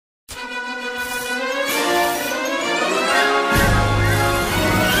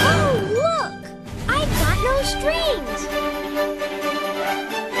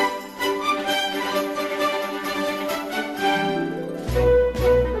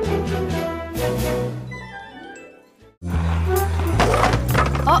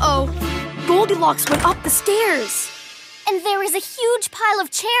Goldilocks went up the stairs. And there is a huge pile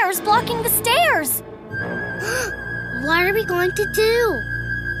of chairs blocking the stairs. What are we going to do?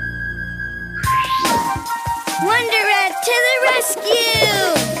 Wonder Rat to the rescue!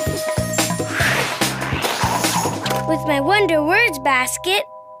 With my Wonder Words basket,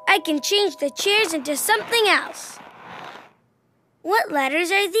 I can change the chairs into something else. What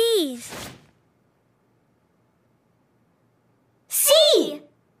letters are these? C!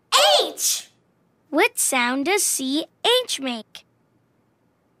 H! What sound does CH make?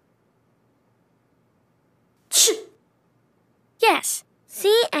 Ch! Yes,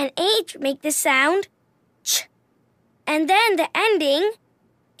 C and H make the sound ch. And then the ending,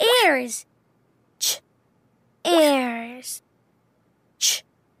 airs. Ch, airs. Ch,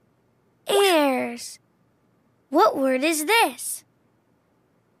 airs. What word is this?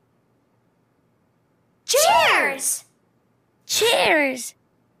 Chairs! Chairs.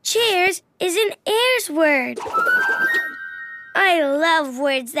 Chairs is an airs word. I love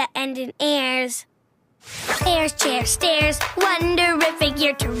words that end in airs. Airs, chairs, stairs, wonderific,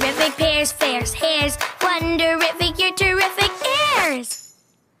 you're terrific. Pairs, fairs, hairs, wonderific, you're terrific. Airs!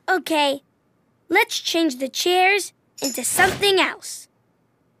 Okay, let's change the chairs into something else.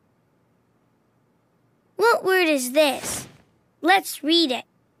 What word is this? Let's read it.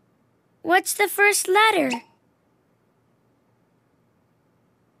 What's the first letter?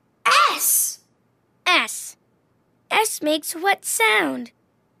 S! S. S makes what sound?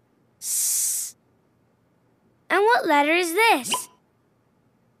 S. And what letter is this?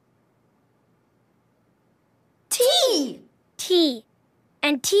 T! T.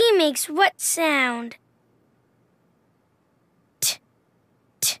 And T makes what sound? T.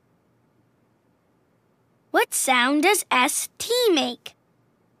 T. What sound does ST make?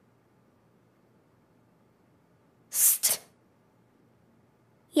 St.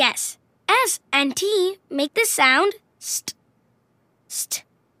 Yes, S and T make the sound st. St.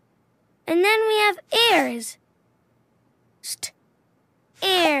 And then we have airs. St.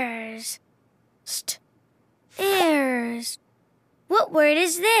 Airs. St. Airs. What word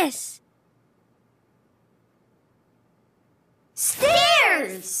is this?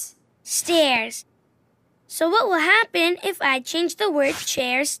 Stairs! Stairs. So what will happen if I change the word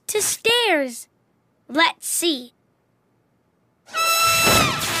chairs to stairs? Let's see.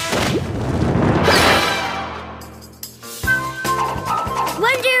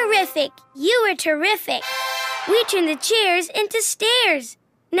 Wonderific! You are terrific! We turned the chairs into stairs.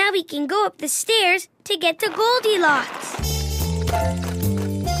 Now we can go up the stairs to get to Goldilocks.